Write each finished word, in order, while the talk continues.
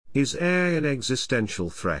Is AI an existential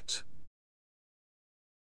threat?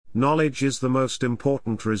 Knowledge is the most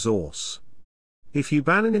important resource. If you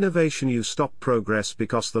ban an innovation, you stop progress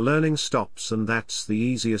because the learning stops, and that's the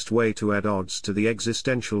easiest way to add odds to the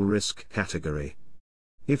existential risk category.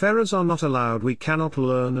 If errors are not allowed, we cannot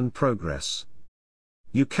learn and progress.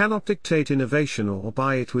 You cannot dictate innovation or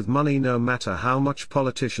buy it with money, no matter how much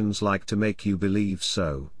politicians like to make you believe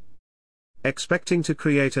so. Expecting to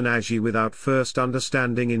create an AGI without first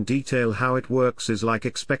understanding in detail how it works is like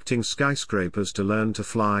expecting skyscrapers to learn to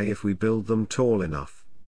fly if we build them tall enough.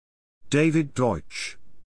 David Deutsch.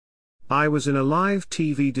 I was in a live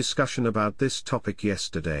TV discussion about this topic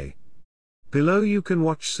yesterday. Below you can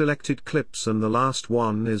watch selected clips, and the last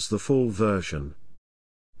one is the full version.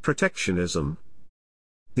 Protectionism.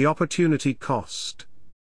 The opportunity cost.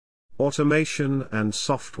 Automation and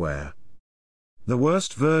software. The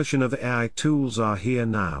worst version of AI tools are here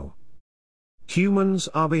now. Humans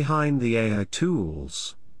are behind the AI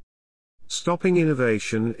tools. Stopping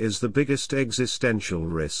innovation is the biggest existential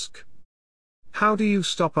risk. How do you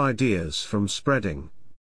stop ideas from spreading?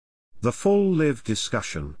 The full live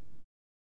discussion.